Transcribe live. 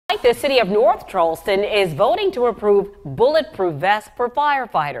The city of North Charleston is voting to approve bulletproof vests for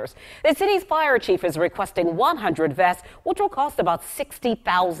firefighters. The city's fire chief is requesting 100 vests, which will cost about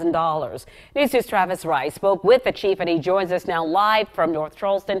 $60,000. News 2's Travis Rice spoke with the chief, and he joins us now live from North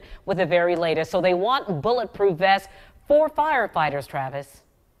Charleston with the very latest. So they want bulletproof vests for firefighters, Travis.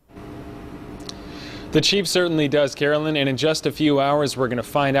 The chief certainly does, Carolyn, and in just a few hours we're going to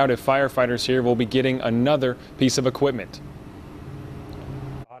find out if firefighters here will be getting another piece of equipment.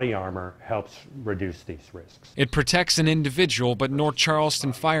 Body armor helps reduce these risks. It protects an individual, but North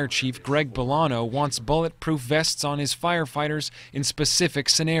Charleston Fire Chief Greg Bolano wants bulletproof vests on his firefighters in specific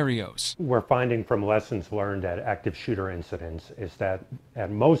scenarios. We're finding from lessons learned at active shooter incidents is that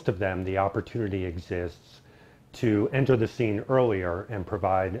at most of them the opportunity exists to enter the scene earlier and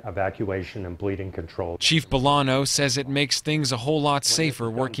provide evacuation and bleeding control. Chief Bolano says it makes things a whole lot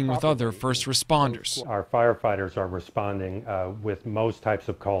safer working with other first responders. Our firefighters are responding with most types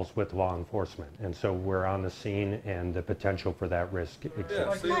of calls with law enforcement, and so we're on the scene, and the potential for that risk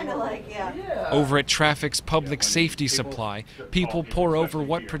exists. Over at Traffic's public safety supply, people pour over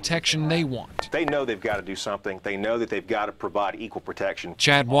what protection they want. They know they've got to do something. They know that they've got to provide equal protection.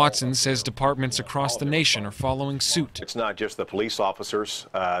 Chad Watson says departments across the nation are following suit. It's not just the police officers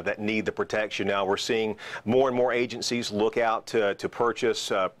that need the protection. Now we're seeing more and more agencies look out to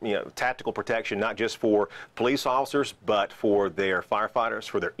purchase tactical protection, not just for police officers, but for their firefighters,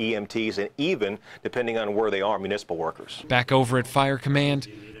 for their EMTs, and even, depending on where they are, municipal workers. Back over at Fire Command,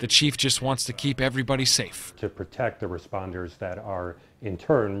 the chief just wants to keep everybody safe. To protect the responders that are, in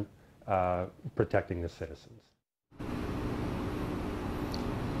turn, protecting the citizens.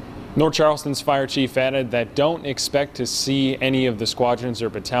 North Charleston's fire chief added that don't expect to see any of the squadrons or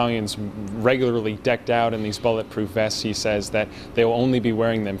battalions regularly decked out in these bulletproof vests. He says that they will only be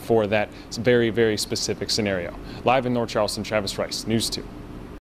wearing them for that very, very specific scenario. Live in North Charleston, Travis Rice, News 2.